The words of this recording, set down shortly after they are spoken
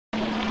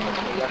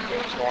the run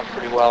game's going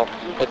pretty well.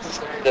 It's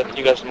that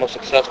you guys are the most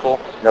successful.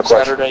 No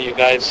question. Saturday, you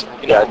guys,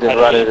 I didn't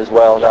run it as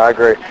well. No, I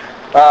agree.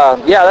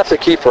 Yeah, that's the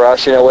key for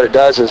us. What it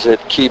does is it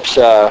keeps,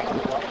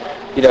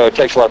 it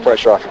takes a lot of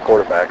pressure off your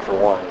quarterback, for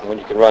one. When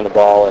you can run the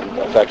ball and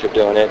effective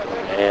doing it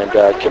and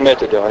commit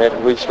to doing it.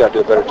 We just got to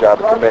do a better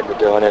job of committing to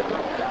doing it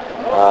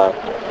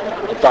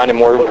and finding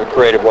more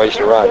creative ways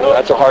to run.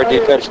 That's a hard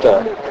defense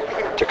to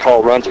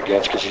call runs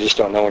against because you just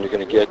don't know when you're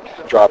going to get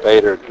drop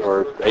 8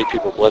 or 8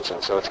 people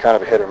blitzing. So it's kind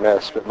of a hit or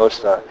miss. But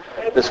most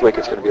this week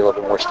it's going to be a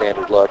little bit more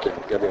standard look and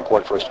going to be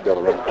important for us to be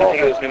able to run the ball. I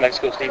think it was New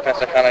Mexico's defense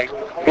that kind of...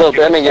 A little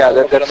bit. I mean, yeah,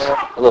 that's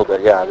a little bit,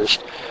 yeah.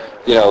 Just,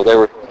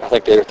 I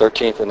think they were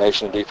 13th in the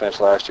nation in defense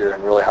last year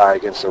and really high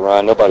against the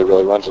run. Nobody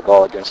really runs the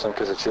ball against them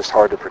because it's just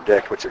hard to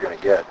predict what you're going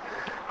to get.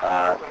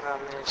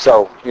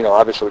 So,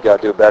 obviously we've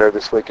got to do better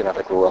this week, and I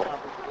think we will.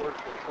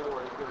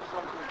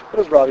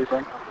 What does Robbie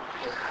bring?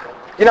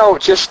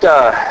 Just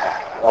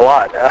a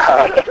lot.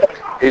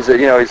 He's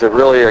a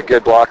really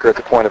good blocker at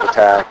the point of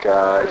attack.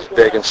 He's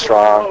big and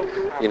strong,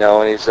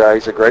 and he's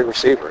a great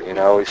receiver.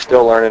 He's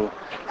still learning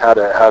how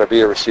to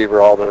be a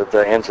receiver, all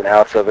the ins and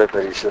outs of it,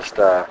 but he's just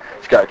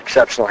he's got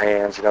exceptional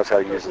hands. He knows how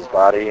to use his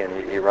body,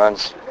 and he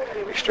runs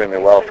extremely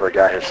well for a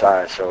guy his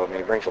size. So,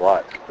 he brings a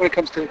lot. When it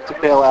comes to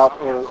bailout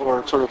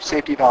or sort of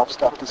safety valve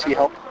stuff, does he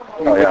help?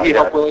 Would he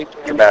help Willie?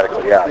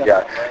 Dramatically, yeah.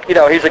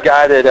 He's a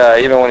guy that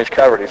even when he's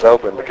covered, he's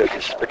open because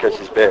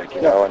he's big,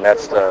 and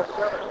that's the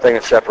thing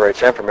that separates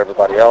him from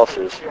everybody else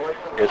is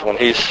when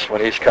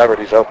he's covered,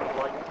 he's open.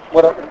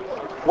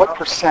 What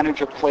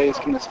percentage of plays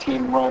can this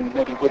team run,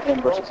 maybe with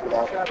him versus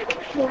without him?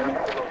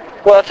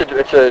 Well, it's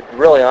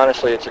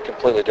a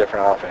completely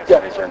different offense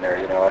when he's in there.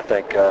 I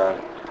think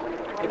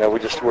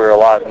we're a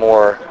lot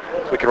more.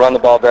 We can run the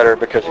ball better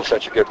because he's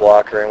such a good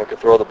blocker, and we can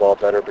throw the ball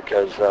better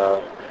because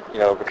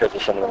because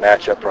of some of the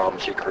matchup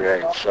problems he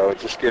creates. So it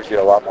just gives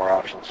you a lot more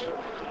options.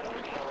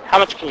 How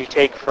much can you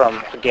take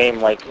from a game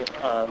like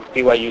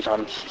BYU's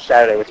on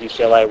Saturday with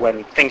UCLA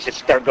when things just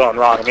start going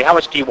wrong? How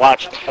much do you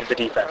watch of the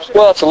defense?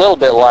 Well, it's a little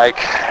bit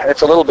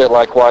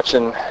like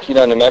watching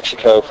New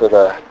Mexico for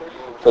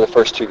the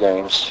first 2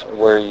 games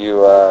where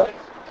you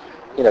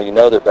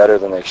they're better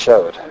than they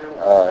showed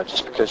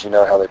just because you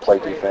know how they play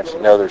defense,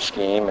 you know their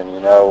scheme, and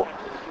you know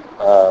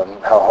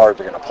how hard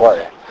they're going to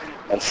play.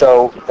 And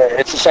so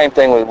it's the same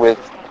thing with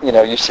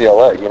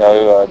UCLA.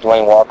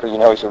 Dwayne Walker,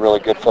 he's a really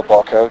good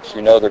football coach.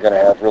 They're going to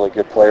have really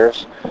good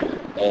players,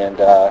 and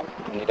they're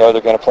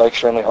going to play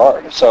extremely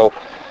hard. So,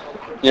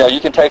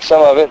 you can take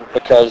some of it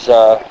because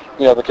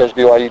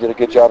BYU did a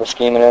good job of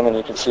scheming them, and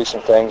you can see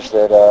some things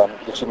that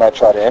you might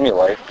try to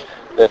emulate.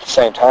 But at the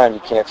same time,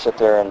 you can't sit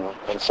there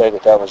and say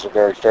that was a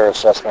very fair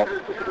assessment,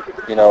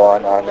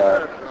 on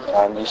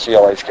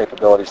UCLA's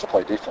capabilities to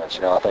play defense.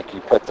 I think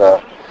you put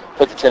the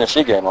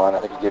Tennessee game on, I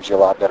think it gives you a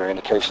lot better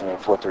indication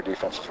of what their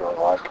defense is really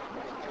like.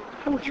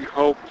 How would you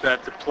hope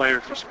that the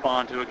players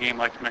respond to a game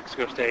like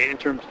Mexico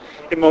State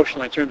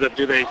emotionally, in terms of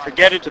do they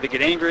forget it, do they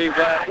get angry?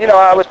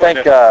 I would think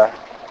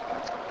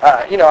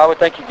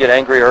you get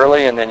angry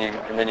early and then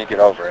you get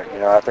over it.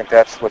 I think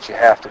that's what you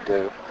have to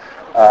do.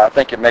 I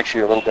think it makes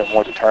you a little bit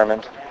more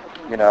determined,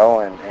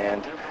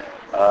 and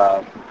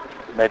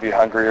maybe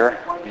hungrier,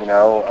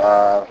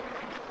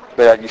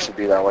 but you should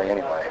be that way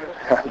anyway.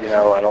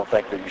 I don't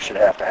think that you should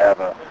have to have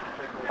a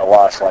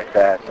loss like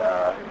that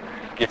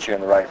get you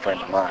in the right frame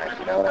of mind.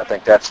 And I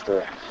think that's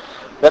the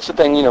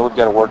thing. We've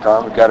got to work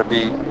on. We've got to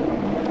be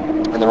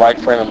in the right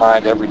frame of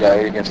mind every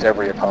day against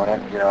every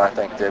opponent. I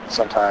think that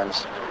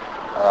sometimes,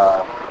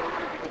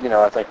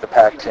 I think the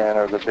Pac-10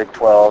 or the Big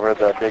 12 or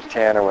the Big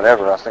 10 or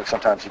whatever. I think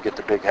sometimes you get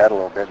the big head a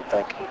little bit and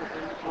think,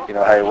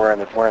 hey, we're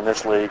in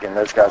this league, and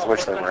those guys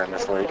wish they were in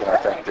this league. And I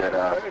think that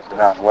the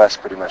Mountain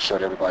West pretty much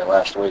showed everybody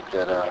last week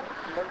that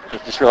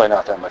there's just really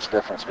not that much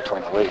difference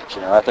between the leagues.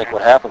 I think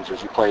what happens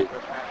is you play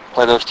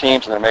those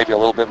teams, and they're maybe a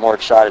little bit more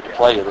excited to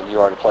play you than you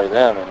are to play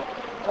them, and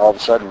all of a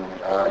sudden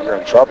you're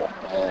in trouble.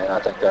 And I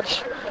think that's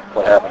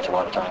what happens a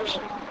lot of times.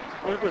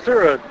 Was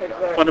there a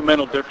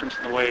fundamental difference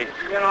in the way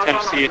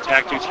Tennessee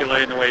attacked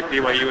UCLA and the way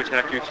BYU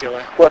attacked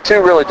UCLA? Well,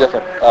 2 really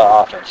different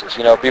offenses.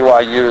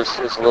 BYU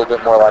is a little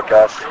bit more like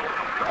us.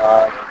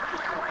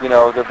 They're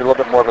a little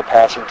bit more of a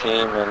passing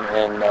team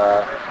and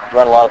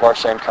run a lot of our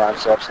same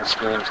concepts and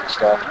schemes and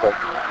stuff.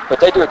 But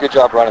they do a good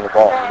job running the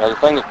ball. The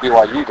thing that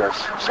BYU does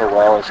so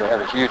well is they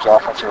have a huge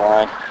offensive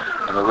line,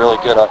 and they're really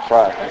good up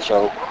front. And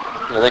so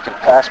they can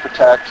pass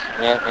protect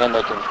and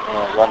they can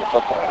run the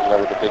football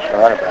with the big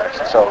running backs.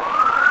 And so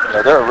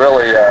they're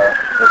really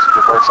as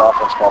diverse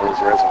offense probably as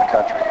there is in the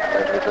country.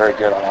 They're very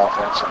good on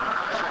offense and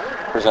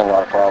present a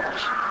lot of problems.